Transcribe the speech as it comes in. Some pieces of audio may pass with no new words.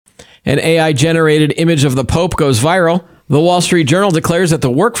An AI-generated image of the Pope goes viral. The Wall Street Journal declares that the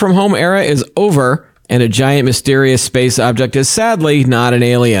work-from-home era is over, and a giant mysterious space object is sadly not an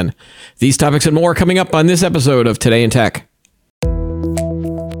alien. These topics and more coming up on this episode of Today in Tech.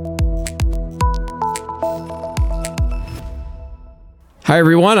 Hi,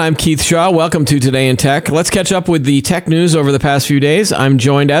 everyone. I'm Keith Shaw. Welcome to Today in Tech. Let's catch up with the tech news over the past few days. I'm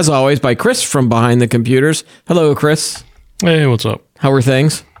joined, as always, by Chris from Behind the Computers. Hello, Chris. Hey, what's up? How are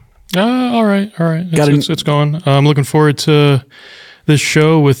things? All right. It's going. I'm looking forward to this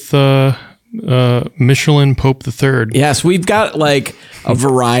show with Michelin Pope III. Yes, we've got like a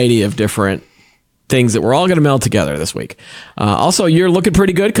variety of different things that we're all going to meld together this week. Also, you're looking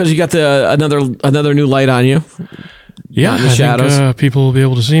pretty good because you got another new light on you. Yeah, in the shadows. Think, people will be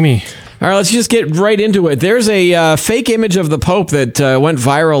able to see me. All right, let's just get right into it. There's a fake image of the Pope that went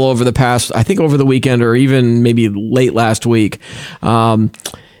viral over the weekend or even maybe late last week.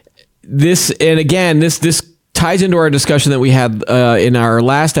 This ties into our discussion that we had in our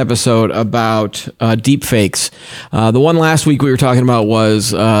last episode about deep fakes. The one last week we were talking about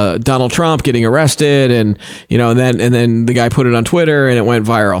was Donald Trump getting arrested, and then the guy put it on Twitter and it went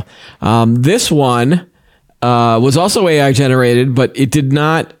viral. This one was also AI generated, but it did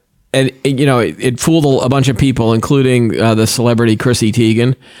not. And it fooled a bunch of people, including the celebrity Chrissy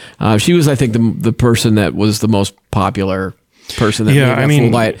Teigen. She was, I think, the person that was the most popular person that got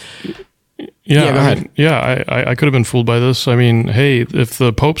fooled by it. Yeah, go ahead. I could have been fooled by this. I mean, hey, if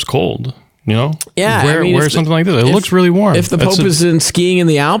the Pope's cold, wear something like this. It looks really warm. If the Pope is skiing in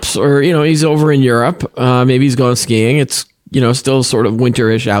the Alps, or he's over in Europe, maybe he's going skiing. It's still sort of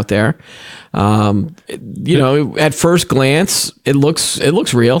winterish out there. At first glance, it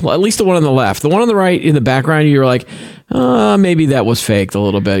looks real. At least the one on the left. The one on the right in the background, you're like, maybe that was faked a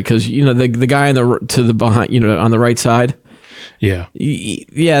little bit because the guy on the behind, on the right side. Yeah.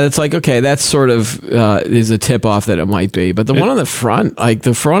 That's like, okay, that's sort of is a tip off that it might be. But the one on the front, like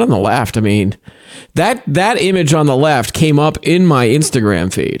the front on the left, I mean, that image on the left came up in my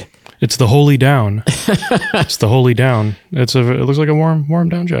Instagram feed. It's the Holy Down. It's the Holy Down. It looks like a warm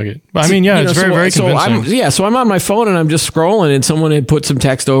down jacket. But, I mean, it's very convincing. So I'm on my phone and I'm just scrolling, and someone had put some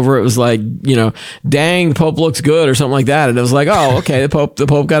text over. It was like, dang, the Pope looks good or something like that. And it was like, oh, okay, the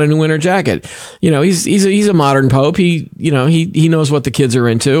Pope got a new winter jacket. He's a modern Pope. He knows what the kids are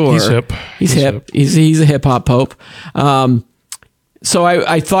into. Or he's hip. He's hip. He's a hip hop Pope. So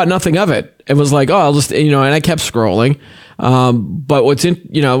I thought nothing of it. It was like, oh, I'll just, and I kept scrolling. But what's in,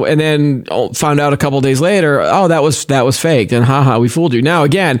 and then found out a couple of days later, oh, that was faked, and haha, we fooled you. Now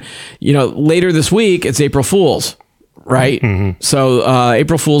again, later this week, it's April Fool's, right? Mm-hmm. So,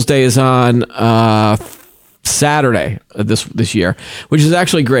 April Fool's Day is on, Saturday this year, which is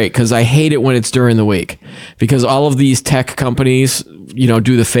actually great because I hate it when it's during the week because all of these tech companies,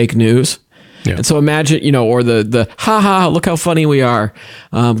 do the fake news. Yeah. And so imagine, or the haha, look how funny we are.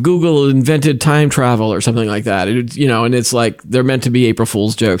 Google invented time travel or something like that. And it's like they're meant to be April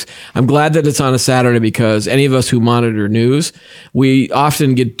Fool's jokes. I'm glad that it's on a Saturday because any of us who monitor news, we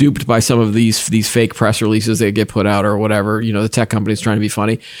often get duped by some of these fake press releases that get put out or whatever. The tech companies trying to be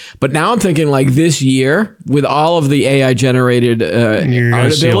funny. But now I'm thinking like this year with all of the AI generated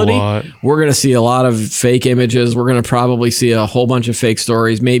art ability, we're going to see a lot of fake images. We're going to probably see a whole bunch of fake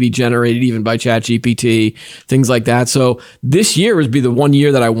stories, maybe generated even by ChatGPT, things like that. So this year would be the one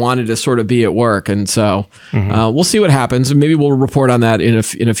year that I wanted to sort of be at work. And so we'll see what happens. And maybe we'll report on that in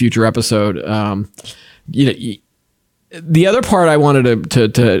a future episode. The other part I wanted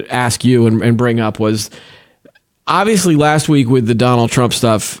to ask you and bring up was obviously last week with the Donald Trump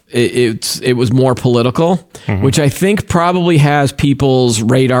stuff, it was more political, which I think probably has people's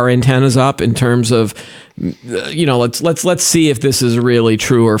radar antennas up in terms of, let's see if this is really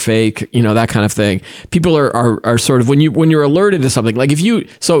true or fake, that kind of thing. People are sort of when you're alerted to something, like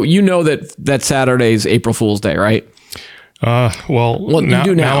that Saturday's April Fool's Day, right? Well, you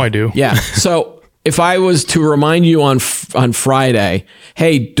do now. I do. Yeah. So if I was to remind you on Friday,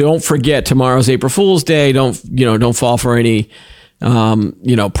 hey, don't forget tomorrow's April Fool's Day. Don't fall for any,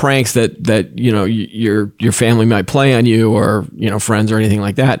 pranks that your family might play on you or, friends or anything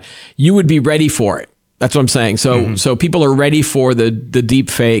like that. You would be ready for it. That's what I'm saying. So people are ready for the deep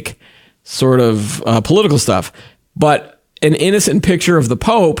fake sort of political stuff, but an innocent picture of the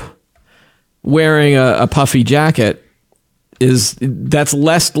Pope wearing a puffy jacket that's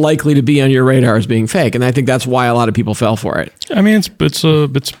less likely to be on your radar as being fake, and I think that's why a lot of people fell for it. I mean, it's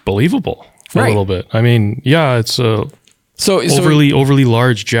believable for a little bit. I mean, yeah, it's a overly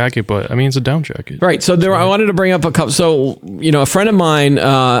large jacket, but I mean, it's a down jacket. Right. So I wanted to bring up a couple. So a friend of mine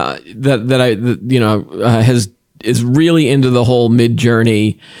has is really into the whole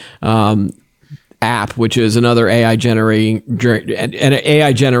Midjourney app, which is another AI generating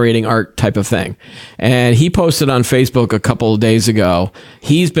art type of thing. And he posted on Facebook a couple of days ago.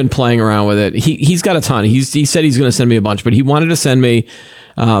 He's been playing around with it. He's got a ton. He said he's going to send me a bunch, but he wanted to send me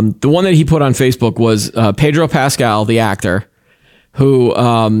the one that he put on Facebook was Pedro Pascal, the actor, who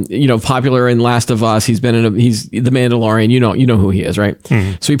popular in Last of Us. He's been he's the Mandalorian. You know who he is, right?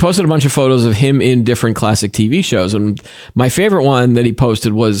 Mm-hmm. So he posted a bunch of photos of him in different classic TV shows, and my favorite one that he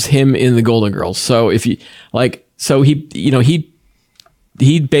posted was him in The Golden Girls. So he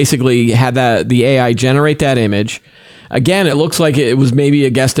basically had the AI generate that image. Again, it looks like it was maybe a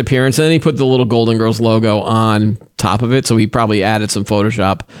guest appearance, and then he put the little Golden Girls logo on top of it, so he probably added some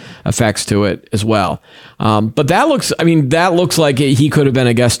Photoshop effects to it as well. But that looks like he could have been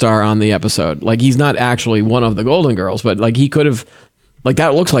a guest star on the episode. Like, he's not actually one of the Golden Girls, but like he could have, like,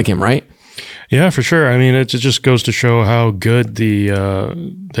 that looks like him, right? Yeah, for sure. I mean, it just goes to show how good the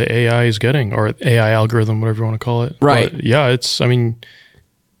AI is getting, or AI algorithm, whatever you want to call it. Right. But yeah,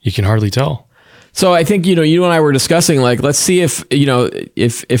 you can hardly tell. So I think, you and I were discussing, like, let's see if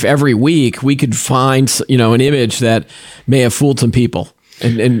every week we could find, an image that may have fooled some people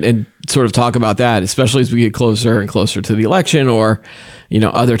and sort of talk about that, especially as we get closer and closer to the election, or,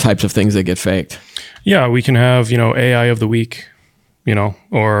 other types of things that get faked. Yeah, we can have, AI of the week,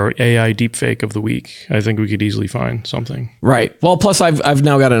 or AI deepfake of the week. I think we could easily find something. Right. Well, plus I've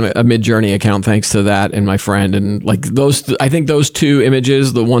now got a Midjourney account thanks to that and my friend, and like I think those two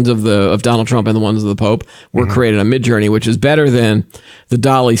images, the ones of Donald Trump and the ones of the Pope, were created on Midjourney, which is better than the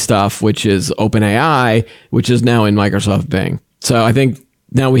DALL-E stuff, which is OpenAI, which is now in Microsoft Bing. So I think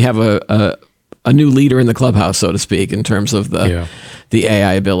now we have a new leader in the clubhouse, so to speak, in terms of the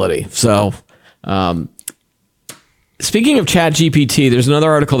AI ability. So. Speaking of ChatGPT, there's another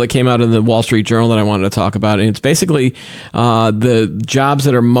article that came out in the Wall Street Journal that I wanted to talk about, and it's basically the jobs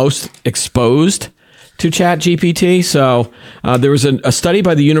that are most exposed to ChatGPT. So there was a study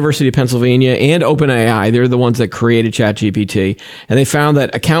by the University of Pennsylvania and OpenAI. They're the ones that created ChatGPT, and they found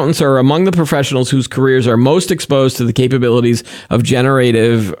that accountants are among the professionals whose careers are most exposed to the capabilities of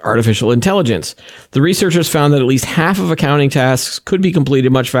generative artificial intelligence. The researchers found that at least half of accounting tasks could be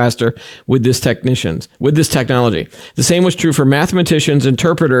completed much faster with this technology. The same was true for mathematicians,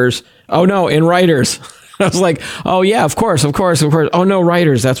 interpreters, and writers. I was like, oh yeah, of course. Oh no,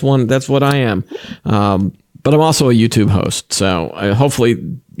 writers. That's what I am. But I'm also a YouTube host. So hopefully,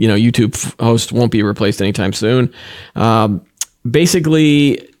 YouTube host won't be replaced anytime soon.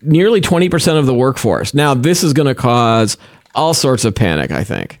 Basically, nearly 20% of the workforce. Now, this is going to cause all sorts of panic, I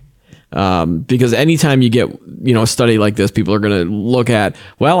think. Because anytime you get, a study like this, people are going to look at,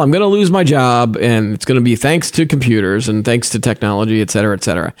 well, I'm going to lose my job, and it's going to be thanks to computers and thanks to technology, et cetera, et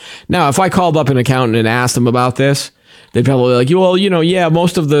cetera. Now, if I called up an accountant and asked them about this, they'd probably be like, well,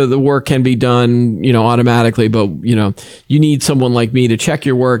 most of the work can be done, automatically, but, you need someone like me to check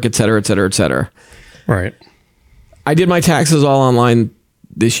your work, et cetera, et cetera, et cetera. Right. I did my taxes all online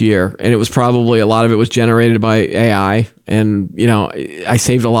this year, and it was probably a lot of it was generated by AI, and I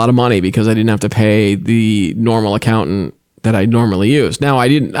saved a lot of money because I didn't have to pay the normal accountant that I normally use. Now I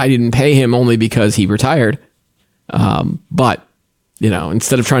didn't pay him only because he retired, but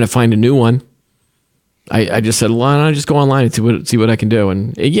instead of trying to find a new one, I just said, well, I'll just go online and see what I can do.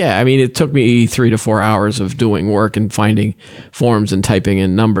 And it took me 3 to 4 hours of doing work and finding forms and typing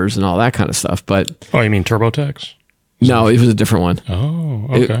in numbers and all that kind of stuff. But you mean TurboTax? No, it was a different one. Oh,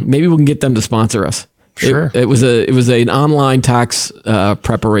 okay. Maybe we can get them to sponsor us. Sure. It was an online tax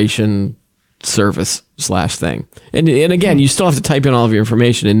preparation service / thing. And again, you still have to type in all of your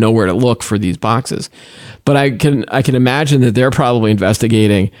information and know where to look for these boxes. But I can imagine that they're probably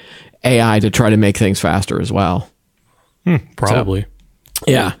investigating AI to try to make things faster as well. Probably.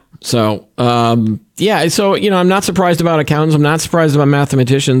 Yeah. So, so, I'm not surprised about accountants. I'm not surprised about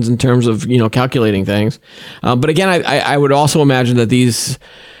mathematicians in terms of, calculating things. But again, I would also imagine that these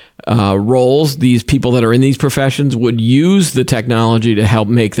roles, these people that are in these professions would use the technology to help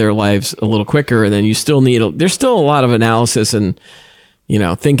make their lives a little quicker. And then you still there's still a lot of analysis and,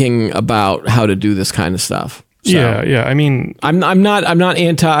 thinking about how to do this kind of stuff. So, yeah. I mean, I'm not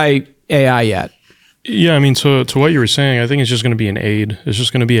anti AI yet. Yeah, I mean, so to what you were saying, I think it's just going to be an aid. It's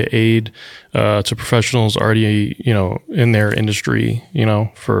just going to be an aid to professionals already, in their industry,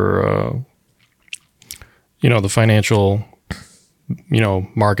 for, the financial,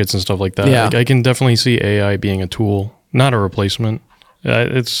 markets and stuff like that. Yeah. I can definitely see AI being a tool, not a replacement.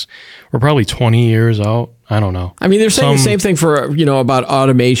 We're probably 20 years out. I don't know. I mean, they're saying the same thing for, about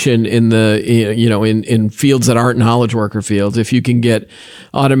automation in the, in fields that aren't knowledge worker fields. If you can get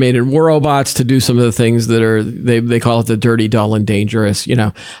automated robots to do some of the things that are, they call it the dirty, dull, and dangerous.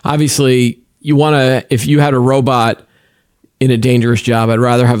 Obviously you want to, if you had a robot in a dangerous job, I'd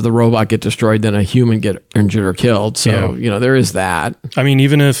rather have the robot get destroyed than a human get injured or killed. So, there is that. I mean,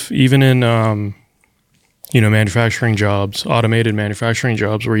 even in, manufacturing jobs, automated manufacturing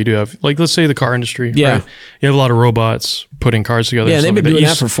jobs where you do have, like, let's say the car industry. Yeah. Right? You have a lot of robots putting cars together. Yeah, they've been doing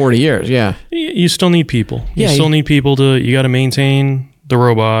that for 40 years. Yeah. You still need people. You need people you got to maintain the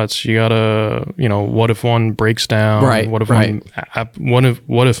robots. You got to, what if one breaks down? Right. What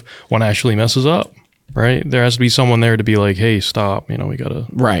if one actually messes up? Right. There has to be someone there to be like, hey, stop. We got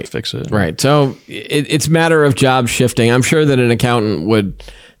to fix it. Right. So it's a matter of job shifting. I'm sure that an accountant would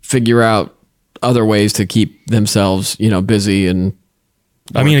figure out other ways to keep themselves, busy and working.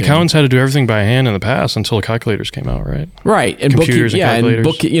 I mean, accountants had to do everything by hand in the past until calculators came out, right? Right. And computers and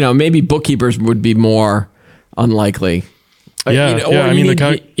calculators. And maybe bookkeepers would be more unlikely. You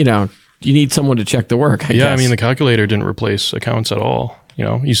need someone to check the work, I guess. I mean, the calculator didn't replace accountants at all.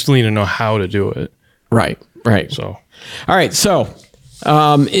 You still need to know how to do it. Right. So, all right. So,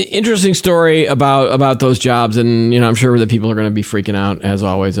 interesting story about those jobs, and I'm sure that people are going to be freaking out as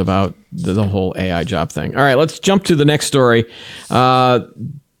always about the whole AI job thing. All right, let's jump to the next story.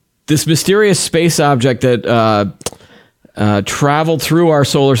 This mysterious space object that traveled through our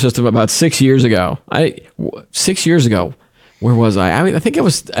solar system about 6 years ago. 6 years ago, where was I? I think I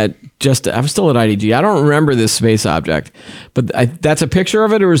was I was still at IDG. I don't remember this space object, but that's a picture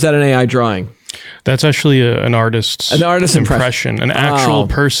of it, or is that an AI drawing? That's actually an artist's impression, an actual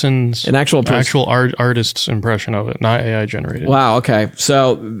person's, actual artist's impression of it, not AI generated. Wow. Okay.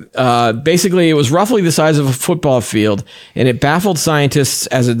 So basically, it was roughly the size of a football field, and it baffled scientists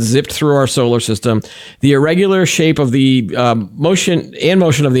as it zipped through our solar system. The irregular shape of the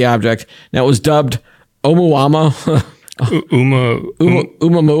motion of the object. Now it was dubbed Oumuamua.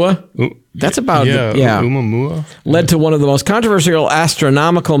 Oumuamua. That's about Oumuamua led to one of the most controversial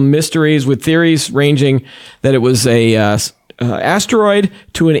astronomical mysteries, with theories ranging that it was a asteroid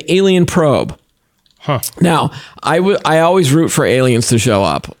to an alien probe. Huh. Now, I always root for aliens to show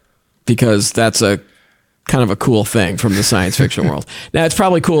up because that's a kind of a cool thing from the science fiction world. Now, it's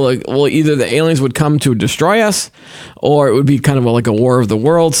probably cool. Well, either the aliens would come to destroy us, or it would be kind of like a War of the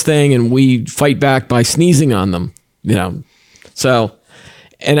Worlds thing, and we fight back by sneezing on them. So.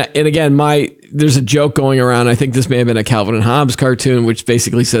 And again, there's a joke going around. I think this may have been a Calvin and Hobbes cartoon, which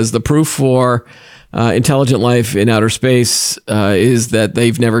basically says the proof for intelligent life in outer space is that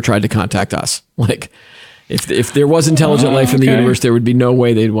they've never tried to contact us. Like, if there was intelligent life in the universe, there would be no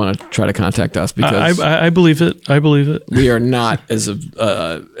way they'd want to try to contact us, because I believe it. I believe it. We are not as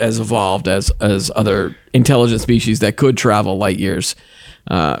evolved as other intelligent species that could travel light years.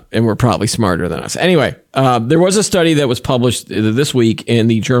 And we're probably smarter than us. Anyway, there was a study that was published this week in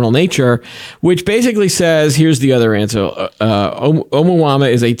the journal Nature, which basically says, here's the other answer.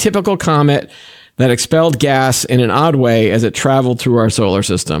 Oumuamua is a typical comet that expelled gas in an odd way as it traveled through our solar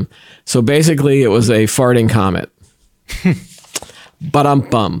system. So basically, it was a farting comet. But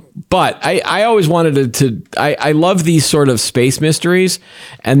I always wanted I love these sort of space mysteries.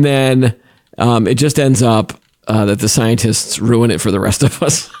 And then it just ends up that the scientists ruin it for the rest of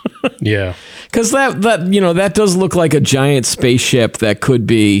us. Yeah. Because that does look like a giant spaceship that could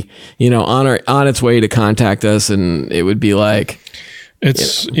be, on its way to contact us, and it would be like...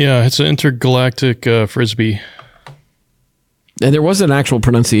 It's an intergalactic frisbee. And there was an actual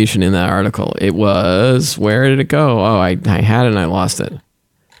pronunciation in that article. It was... Where did it go? Oh, I had it and I lost it.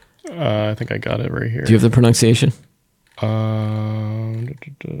 I think I got it right here. Do you have the pronunciation?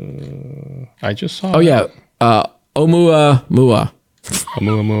 I just saw it. Oh, yeah. Oumuamua.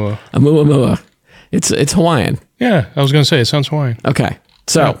 Oumuamua. It's Hawaiian. Yeah, I was going to say, it sounds Hawaiian. Okay.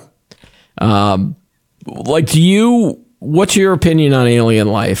 So, what's your opinion on alien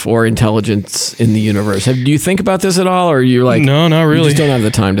life or intelligence in the universe? Do you think about this at all, or you're like, no, not really. You just don't have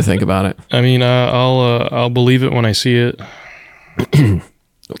the time to think about it? I mean, I'll believe it when I see it.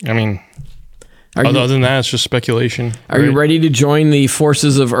 I mean, other than that, it's just speculation. Are you ready to join the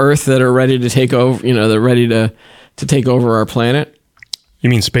forces of Earth that are ready to take over? They're ready to take over our planet. You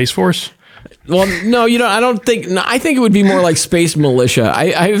mean Space Force? Well, no, I don't think. No, I think it would be more like space militia.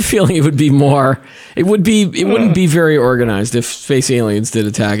 I have a feeling it would be more. It wouldn't be very organized if space aliens did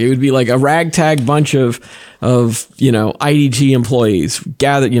attack. It would be like a ragtag bunch of IDG employees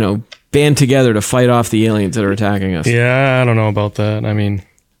gathered, band together to fight off the aliens that are attacking us. Yeah, I don't know about that. I mean,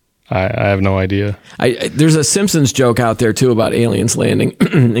 I have no idea. There's a Simpsons joke out there too about aliens landing,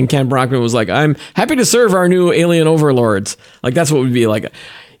 and Ken Brockman was like, "I'm happy to serve our new alien overlords." Like that's what would be like.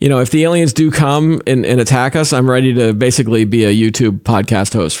 If the aliens do come and attack us, I'm ready to basically be a YouTube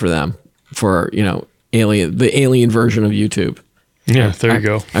podcast host for them, for the alien version of YouTube. Yeah, there you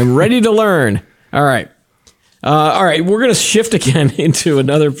go. I'm ready to learn. All right. We're going to shift again into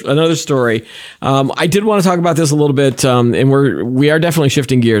another story. I did want to talk about this a little bit, and we are definitely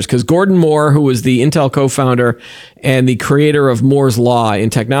shifting gears because Gordon Moore, who was the Intel co-founder and the creator of Moore's Law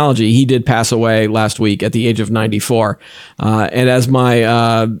in technology, he did pass away last week at the age of 94. And as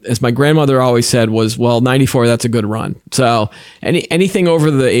my grandmother always said was, well, 94, that's a good run. So anything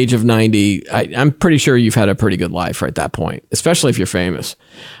over the age of 90, I'm pretty sure you've had a pretty good life right at that point, especially if you're famous.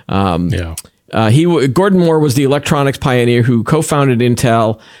 Yeah. Gordon Moore was the electronics pioneer who co-founded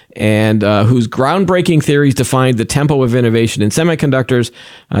Intel and whose groundbreaking theories defined the tempo of innovation in semiconductors,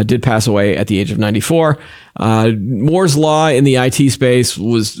 did pass away at the age of 94. Moore's Law in the IT space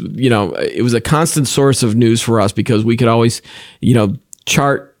was, it was a constant source of news for us because we could always,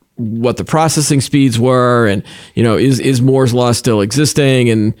 chart what the processing speeds were and, is Moore's Law still existing?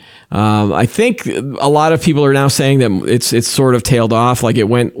 And I think a lot of people are now saying that it's sort of tailed off, like it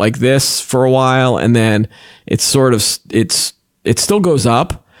went like this for a while and then it still goes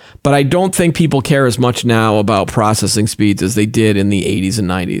up, but I don't think people care as much now about processing speeds as they did in the 80s and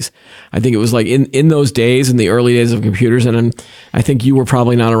 90s. I think it was like in those days, in the early days of computers, and I think you were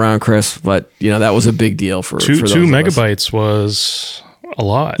probably not around, Chris, but that was a big deal for two those megabytes was a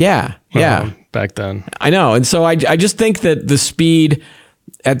lot. Yeah. Back then. I know. And so I just think that the speed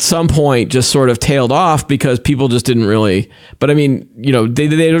at some point just sort of tailed off because people just didn't really, but I mean, they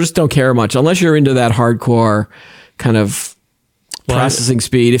just don't care much unless you're into that hardcore kind of processing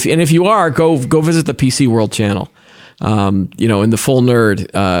speed. If you are, go visit the PC World channel. In the Full Nerd.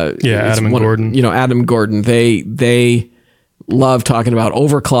 Adam and Gordon. Adam Gordon. They love talking about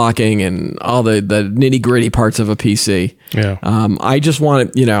overclocking and all the nitty gritty parts of a PC. Yeah. I just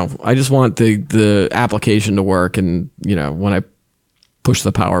want the application to work. And, when I push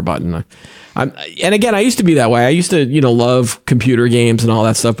the power button, and again, I used to be that way. I used to, love computer games and all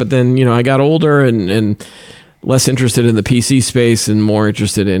that stuff. But then, I got older and less interested in the PC space and more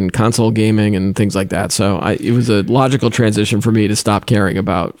interested in console gaming and things like that. So it was a logical transition for me to stop caring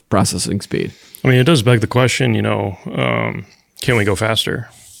about processing speed. I mean, it does beg the question, can we go faster?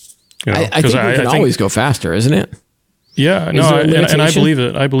 I think we can always go faster, isn't it? Yeah, and I believe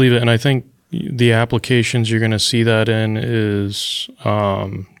it. And I think the applications you're going to see that in is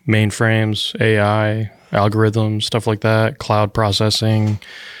mainframes, AI, algorithms, stuff like that, cloud processing,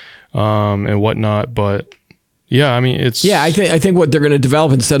 and whatnot. But yeah, I mean, I think what they're going to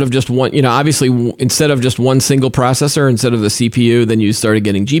develop instead of just one, obviously instead of just one single processor, instead of the CPU, then you started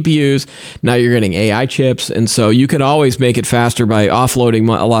getting GPUs. Now you're getting AI chips. And so you can always make it faster by offloading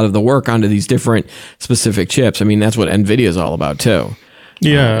a lot of the work onto these different specific chips. I mean, that's what NVIDIA is all about too.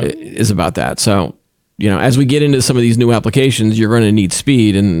 Yeah. Is about that. So, as we get into some of these new applications, you're going to need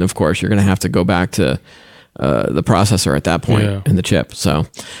speed. And of course, you're going to have to go back to the processor at that point in the chip. So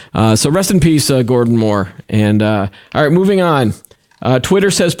rest in peace, Gordon Moore. And all right, moving on.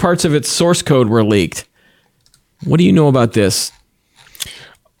 Twitter says parts of its source code were leaked. What do you know about this,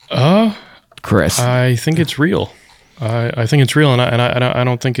 Chris? I think it's real. I think it's real, and I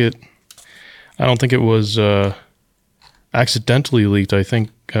don't think it. I don't think it was accidentally leaked. I think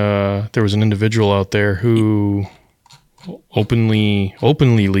there was an individual out there who openly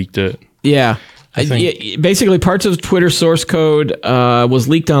leaked it. Yeah. Basically, parts of Twitter source code was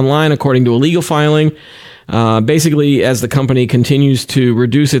leaked online, according to a legal filing. Basically, as the company continues to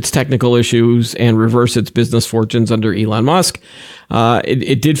reduce its technical issues and reverse its business fortunes under Elon Musk,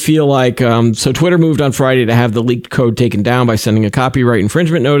 it did feel like so Twitter moved on Friday to have the leaked code taken down by sending a copyright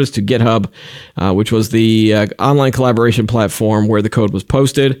infringement notice to GitHub, which was the online collaboration platform where the code was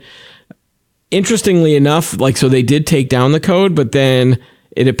posted. Interestingly enough, so they did take down the code, but then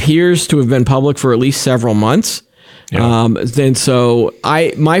it appears to have been public for at least several months. Yeah. Then so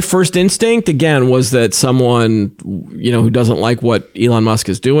my first instinct again was that someone, who doesn't like what Elon Musk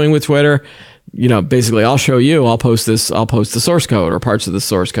is doing with Twitter, basically I'll show you, I'll post the source code or parts of the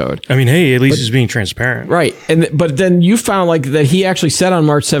source code. I mean, hey, at least he's being transparent. Right. But then you found that he actually said on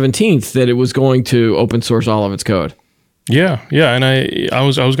March 17th that it was going to open source all of its code. Yeah. Yeah. And I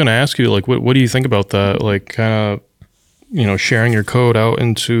was going to ask you, what do you think about that? Kind of, sharing your code out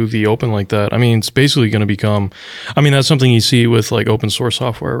into the open like that. I mean, it's basically going to become, that's something you see with open source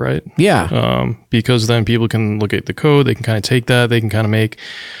software, right? Yeah. Because then people can look at the code, they can kind of take that, they can kind of make,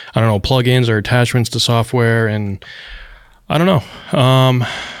 plugins or attachments to software. And I don't know.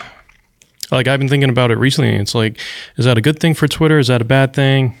 Like I've been thinking about it recently. And it's like, is that a good thing for Twitter? Is that a bad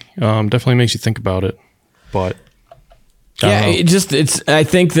thing? Definitely makes you think about it. But yeah, I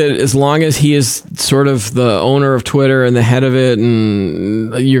think that as long as he is sort of the owner of Twitter and the head of it,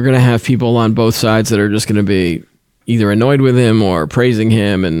 and you're going to have people on both sides that are just going to be either annoyed with him or praising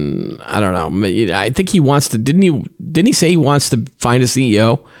him. And I don't know. I think he wants to, didn't he say he wants to find a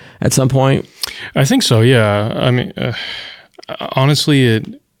CEO at some point? I think so. Yeah. I mean, honestly,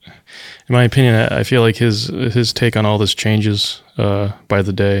 in my opinion, I feel like his take on all this changes by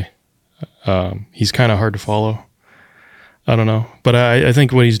the day. He's kind of hard to follow. I don't know. But I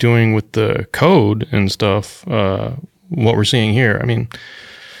think what he's doing with the code and stuff, what we're seeing here, I mean,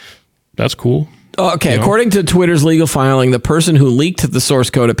 that's cool. Okay, according to Twitter's legal filing, the person who leaked the source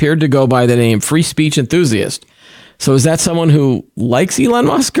code appeared to go by the name Free Speech Enthusiast. So is that someone who likes Elon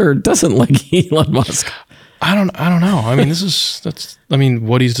Musk or doesn't like Elon Musk? I don't know. I mean,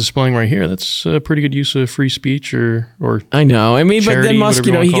 what he's displaying right here, that's a pretty good use of free speech or I know. I mean, charity, but then Musk,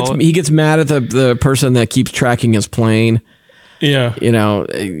 he gets mad at the person that keeps tracking his plane. Yeah.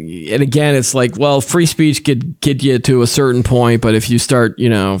 And again, it's like, well, free speech could get you to a certain point, but if you start,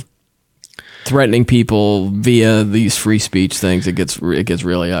 threatening people via these free speech things, it gets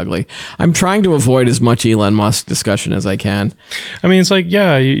really ugly. I'm trying to avoid as much Elon Musk discussion as I can. I mean, it's like,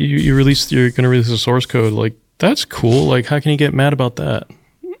 yeah, you're going to release a source code. Like, that's cool. Like, how can you get mad about that?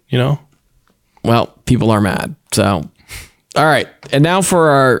 Well, people are mad. So, all right. And now for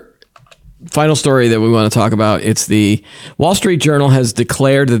our final story that we want to talk about. It's the Wall Street Journal has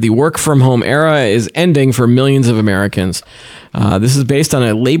declared that the work from home era is ending for millions of Americans. This is based on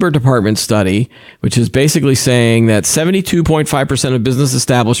a Labor Department study, which is basically saying that 72.5% of business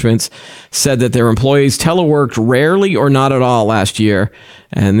establishments said that their employees teleworked rarely or not at all last year.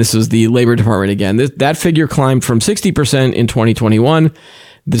 And this is the Labor Department again. That figure climbed from 60% in 2021.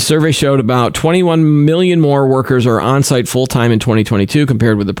 The survey showed about 21 million more workers are on-site full-time in 2022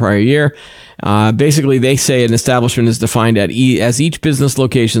 compared with the prior year. Basically, they say an establishment is defined as each business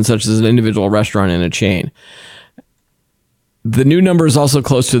location, such as an individual restaurant and a chain. The new number is also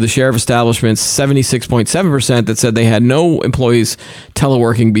close to the share of establishments, 76.7%, that said they had no employees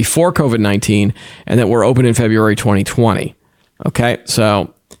teleworking before COVID-19 and that were open in February 2020. Okay,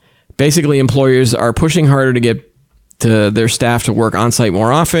 so basically employers are pushing harder to get their staff to work on-site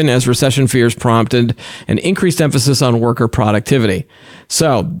more often as recession fears prompted an increased emphasis on worker productivity.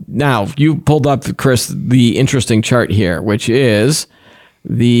 So now you pulled up, Chris, the interesting chart here, which is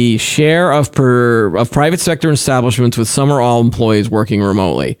the share of private sector establishments with some or all employees working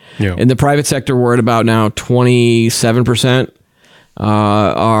remotely. Yeah. In the private sector, we're at about now 27%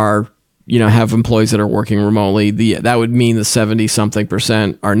 have employees that are working remotely. That would mean the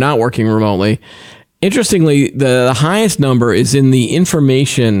 70-something% are not working remotely. Interestingly, the highest number is in the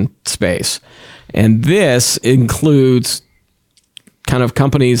information space, and this includes kind of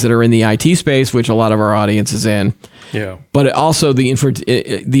companies that are in the IT space, which a lot of our audience is in. Yeah. But also the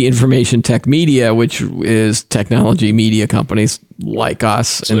information tech media, which is technology media companies like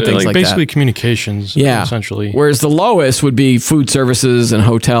us and things like basically that. Communications, essentially. Whereas the lowest would be food services and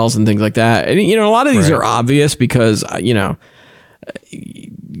hotels and things like that. And a lot of these are obvious because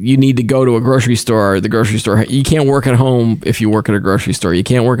you need to go to a grocery store. The grocery store, you can't work at home if you work at a grocery store. You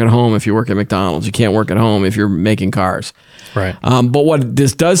can't work at home if you work at McDonald's. You can't work at home if you're making cars. Right. But what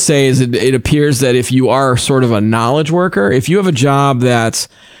this does say is it appears that if you are sort of a knowledge worker, if you have a job that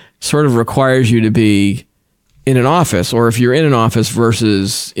sort of requires you to be in an office, or if you're in an office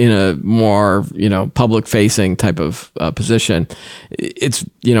versus in a more, public facing type of position, it's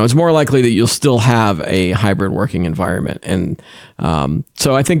more likely that you'll still have a hybrid working environment. And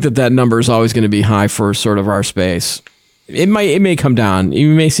so I think that number is always going to be high for sort of our space. It may come down.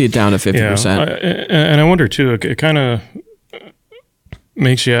 You may see it down to 50%. Yeah, and I wonder too, it kind of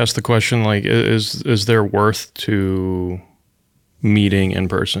makes you ask the question, like, is there worth to meeting in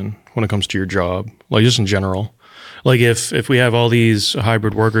person when it comes to your job, like just in general? Like if we have all these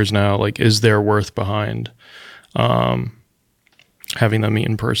hybrid workers now, like is there worth behind having them meet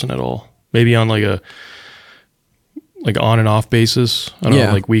in person at all? Maybe on like on and off basis. I don't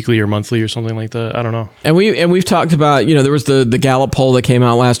know, like weekly or monthly or something like that. I don't know. And we've talked about, there was the Gallup poll that came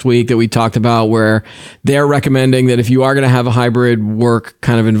out last week that we talked about where they're recommending that if you are going to have a hybrid work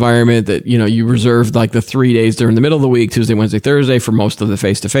kind of environment that, you reserve like the 3 days during the middle of the week, Tuesday, Wednesday, Thursday for most of the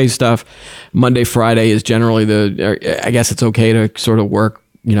face-to-face stuff. Monday, Friday is generally I guess it's okay to sort of work,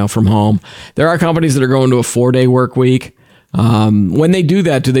 from home. There are companies that are going to a 4-day work week. When they do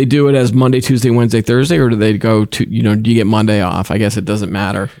that, do they do it as Monday, Tuesday, Wednesday, Thursday, or do they go to, do you get Monday off? I guess it doesn't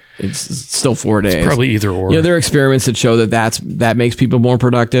matter. It's still 4 days. It's probably either or. There are experiments that show that makes people more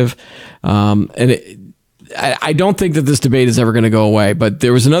productive. I don't think that this debate is ever going to go away, but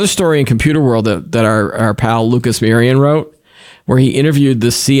there was another story in Computer World that our pal Lucas Marion wrote, where he interviewed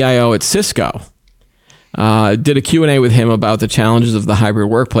the CIO at Cisco. Did a Q&A with him about the challenges of the hybrid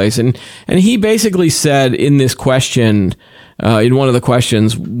workplace. And he basically said in this question, in one of the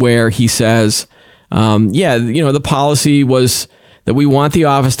questions, where he says, the policy was that we want the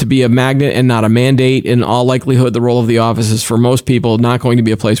office to be a magnet and not a mandate. In all likelihood, the role of the office is, for most people, not going to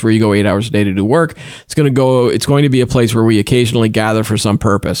be a place where you go 8 hours a day to do work. It's going to be a place where we occasionally gather for some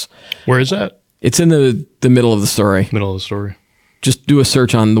purpose. Where is that? It's in the middle of the story. Middle of the story. Just do a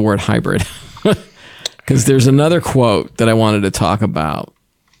search on the word hybrid. Because there's another quote that I wanted to talk about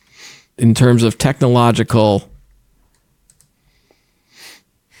in terms of technological.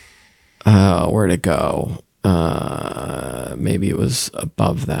 Where'd it go? Maybe it was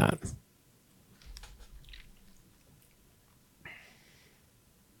above that.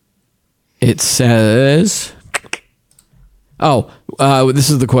 It says, this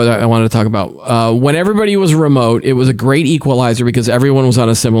is the quote I wanted to talk about. When everybody was remote, it was a great equalizer because everyone was on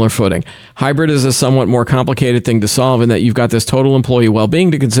a similar footing. Hybrid is a somewhat more complicated thing to solve in that you've got this total employee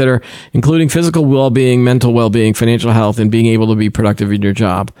well-being to consider, including physical well-being, mental well-being, financial health, and being able to be productive in your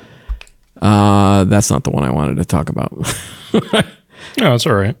job. That's not the one I wanted to talk about. No, it's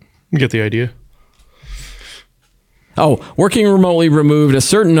all right. You get the idea. Working remotely removed a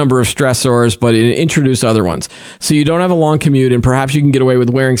certain number of stressors, but it introduced other ones. So you don't have a long commute, and perhaps you can get away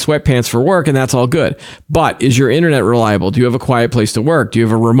with wearing sweatpants for work, and that's all good. But is your internet reliable? Do you have a quiet place to work? Do you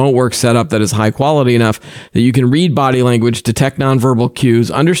have a remote work setup that is high quality enough that you can read body language, detect nonverbal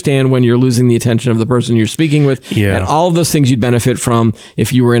cues, understand when you're losing the attention of the person you're speaking with, and all of those things you'd benefit from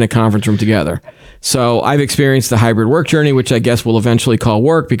if you were in a conference room together? So I've experienced the hybrid work journey, which I guess we'll eventually call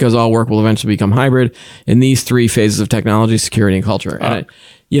work, because all work will eventually become hybrid, in these 3 phases of technology, security, and culture. And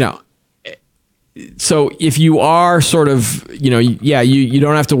so if you are sort of, you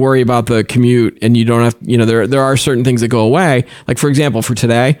don't have to worry about the commute, and you don't have, there are certain things that go away. Like, for example, for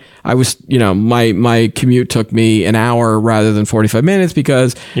today, I was, my commute took me an hour rather than 45 minutes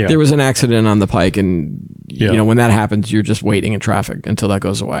because there was an accident on the pike. And, when that happens, you're just waiting in traffic until that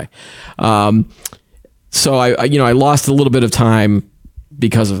goes away. So I lost a little bit of time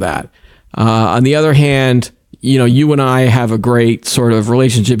because of that. On the other hand, you and I have a great sort of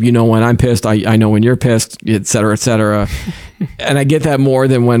relationship. When I'm pissed, I know when you're pissed, et cetera, et cetera. And I get that more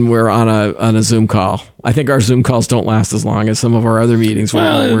than when we're on a Zoom call. I think our Zoom calls don't last as long as some of our other meetings.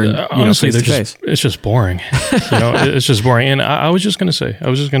 Honestly, it's just boring. It's just boring. And I was just going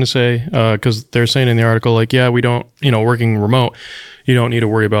to say, because they're saying in the article, like, we don't, working remote, you don't need to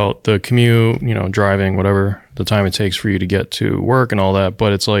worry about the commute, driving, whatever the time it takes for you to get to work and all that.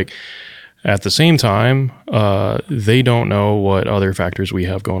 But it's like, at the same time, they don't know what other factors we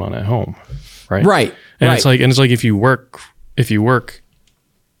have going on at home, right? Right. And it's like if you work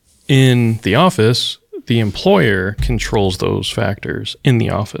in the office, the employer controls those factors in the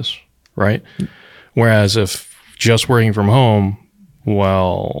office, right? Whereas if just working from home,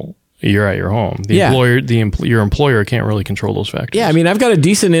 well, you're at your home. Your employer can't really control those factors. Yeah, I've got a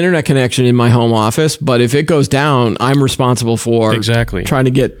decent internet connection in my home office, but if it goes down, I'm responsible for trying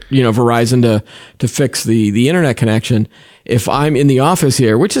to get Verizon to fix the internet connection. If I'm in the office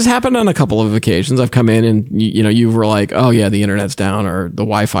here, which has happened on a couple of occasions, I've come in and you were like, oh yeah, the internet's down or the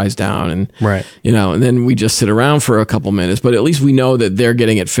Wi-Fi's down, and and then we just sit around for a couple minutes. But at least we know that they're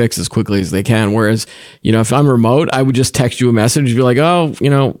getting it fixed as quickly as they can. Whereas if I'm remote, I would just text you a message and be like, oh,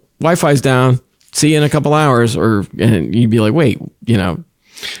 Wi-Fi's down. See you in a couple hours, and you'd be like, wait,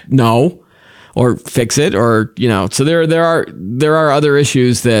 no, or fix it, or So there are other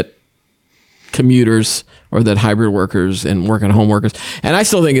issues that commuters or that hybrid workers and work at home workers, and I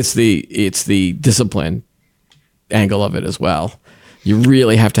still think it's the discipline angle of it as well. You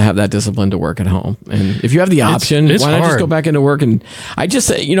really have to have that discipline to work at home. And if you have the option, why not just go back into work? And I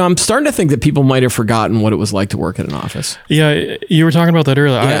just, I'm starting to think that people might have forgotten what it was like to work at an office. Yeah, you were talking about that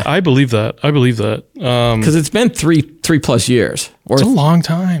earlier. Yeah. I believe that. Because it's been three plus years. It's a long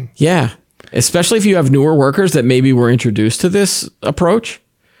time. Yeah. Especially if you have newer workers that maybe were introduced to this approach.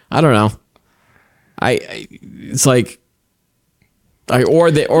 I don't know. It's like, your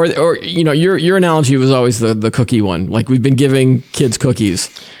analogy was always the cookie one. Like, we've been giving kids cookies.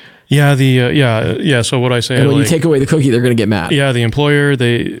 Yeah, So what I say, and when you take away the cookie, they're going to get mad. Yeah, the employer,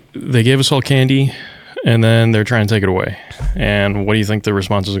 they gave us all candy, and then they're trying to take it away. And what do you think the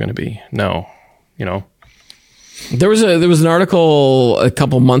response is going to be? No, There was an article a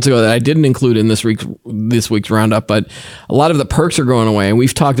couple months ago that I didn't include in this week's roundup, but a lot of the perks are going away, and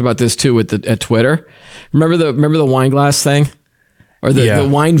we've talked about this too at Twitter. Remember the wine glass thing, or the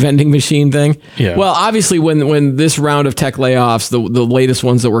wine vending machine thing? Yeah. Well, obviously, when this round of tech layoffs, the latest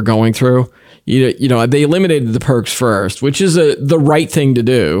ones that we're going through, you know, they eliminated the perks first, which is the right thing to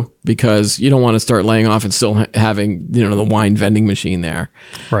do because you don't want to start laying off and still having, you know, the wine vending machine there.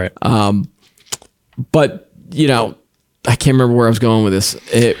 Right. But you know, I can't remember where I was going with this.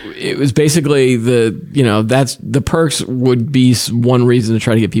 It was basically that's the perks would be one reason to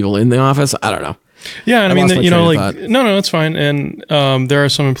try to get people in the office. I don't know. Yeah, and I mean, no, it's fine. And there are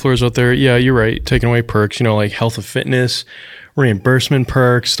some employers out there. Yeah, you're right. Taking away perks, you know, like health and fitness, reimbursement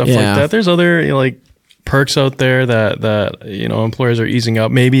perks, stuff like that. There's other like perks out there that you know employers are easing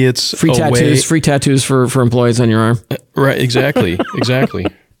up. Maybe it's free tattoos for employees on your arm. Right. Exactly.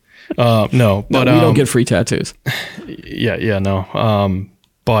 No, but we don't get free tattoos. No.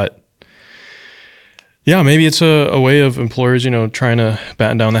 But yeah, maybe it's a way of employers, you know, trying to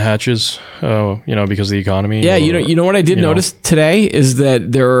batten down the hatches, you know, because of the economy. Yeah, you know what I did notice today is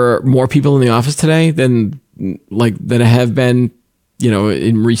that there are more people in the office today than have been, you know,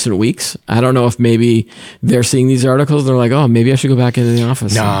 in recent weeks. I don't know if maybe they're seeing these articles. They're like, oh, maybe I should go back into the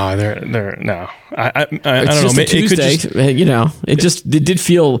office. No, they're no. I don't know. Tuesday, you know, it did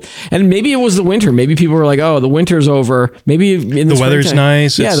feel, and maybe it was the winter. Maybe people were like, oh, the winter's over. Maybe in the weather's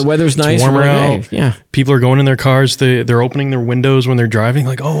nice. Yeah, the weather's nice. Warmer out. Hey, yeah. People are going in their cars. They're opening their windows when they're driving.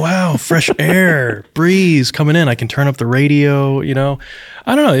 Like, oh wow, fresh air, breeze coming in. I can turn up the radio. You know,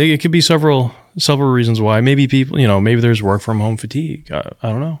 I don't know. It could be several reasons why. Maybe people, you know, maybe there's work from home fatigue. I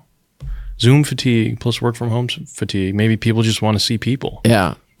don't know. Zoom fatigue plus work from home fatigue. Maybe people just want to see people.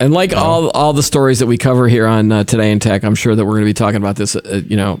 Yeah. And like all the stories that we cover here on Today in Tech, I'm sure that we're going to be talking about this,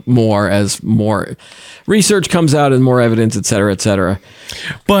 you know, more as more research comes out and more evidence, et cetera, et cetera.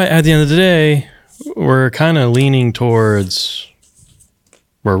 But at the end of the day, we're kind of leaning towards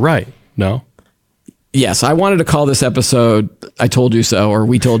we're right. No? Yes. I wanted to call this episode I Told You So, or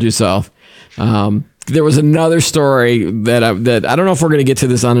We Told You So. There was another story that I don't know if we're going to get to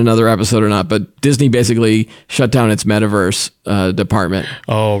this on another episode or not, but Disney basically shut down its metaverse department.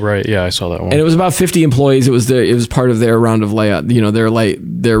 Oh, right. Yeah, I saw that one. And it was about 50 employees. It was part of their round of layoff, you know,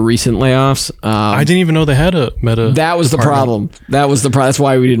 their recent layoffs. I didn't even know they had a meta. That was the problem. That's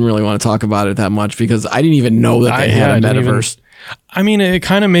why we didn't really want to talk about it that much, because I didn't even know that they had a metaverse. I mean, it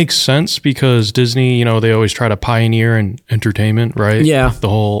kind of makes sense because Disney, you know, they always try to pioneer in entertainment, right? Yeah.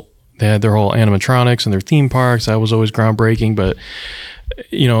 They had their whole animatronics and their theme parks. That was always groundbreaking. But,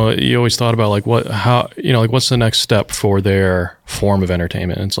 you know, you always thought about like what's the next step for their form of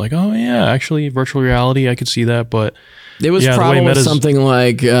entertainment? And it's like, oh yeah, actually virtual reality, I could see that. But it was probably something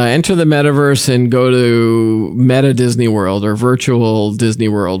like enter the metaverse and go to Meta Disney World or virtual Disney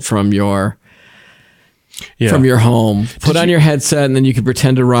World from your home. Put on your headset and then you could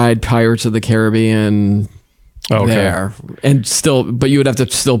pretend to ride Pirates of the Caribbean. Okay. There and but you would have to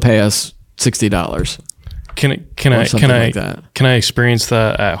still pay us $60. Can I experience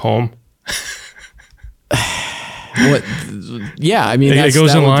that at home? What? Yeah, I mean, it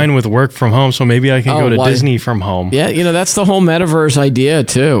goes in line with work from home, so maybe I can go to Disney from home. Yeah, you know, that's the whole metaverse idea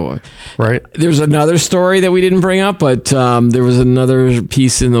too. Right. There's another story that we didn't bring up, but there was another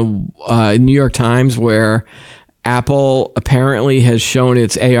piece in the New York Times where Apple apparently has shown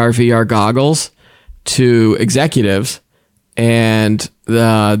its AR/VR goggles to executives, and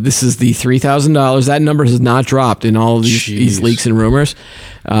this is the $3,000. That number has not dropped in all of these leaks and rumors.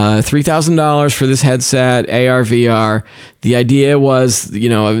 $3,000 for this headset, AR/VR. The idea was, you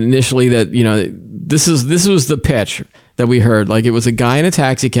know, initially that, you know, this was the pitch that we heard. Like, it was a guy in a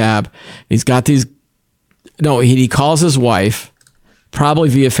taxi cab. He's got these. No, he calls his wife, probably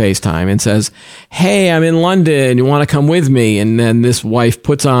via FaceTime, and says, hey, I'm in London. You want to come with me? And then this wife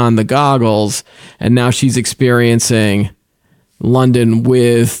puts on the goggles, and now she's experiencing London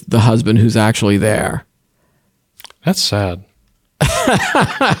with the husband who's actually there. That's sad.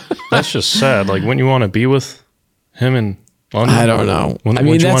 That's just sad. Like, wouldn't you want to be with him in London? I don't know.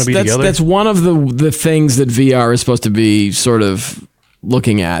 That's one of the things that VR is supposed to be sort of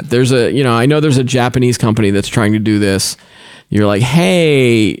looking at. I know there's a Japanese company that's trying to do this. You're like,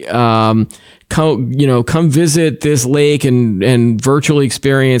 hey, come visit this lake and virtually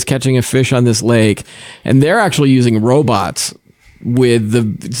experience catching a fish on this lake. And they're actually using robots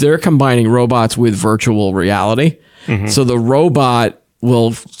they're combining robots with virtual reality. Mm-hmm. So the robot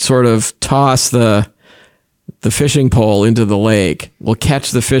will sort of toss the fishing pole into the lake, will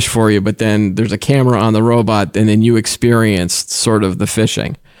catch the fish for you, but then there's a camera on the robot, and then you experience sort of the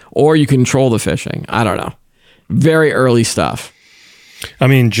fishing, or you control the fishing. I don't know. very early stuff. I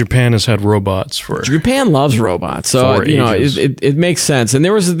mean, Japan has had robots for. Japan loves robots, so it makes sense. And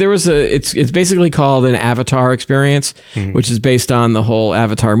there was it's basically called an Avatar experience, which is based on the whole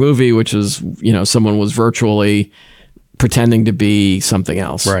Avatar movie, which is someone was virtually pretending to be something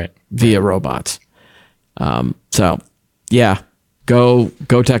else, via robots. So yeah, go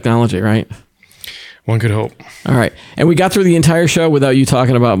technology, right? One could hope. All right, and we got through the entire show without you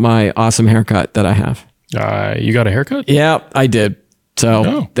talking about my awesome haircut that I have. You got a haircut? Yeah, I did.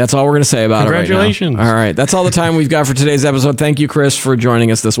 So that's all we're going to say about it right now. Congratulations. All right. That's all the time we've got for today's episode. Thank you, Chris, for joining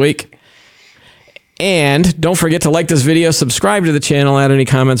us this week. And don't forget to like this video, subscribe to the channel, add any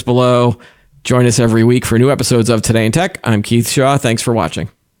comments below. Join us every week for new episodes of Today in Tech. I'm Keith Shaw. Thanks for watching.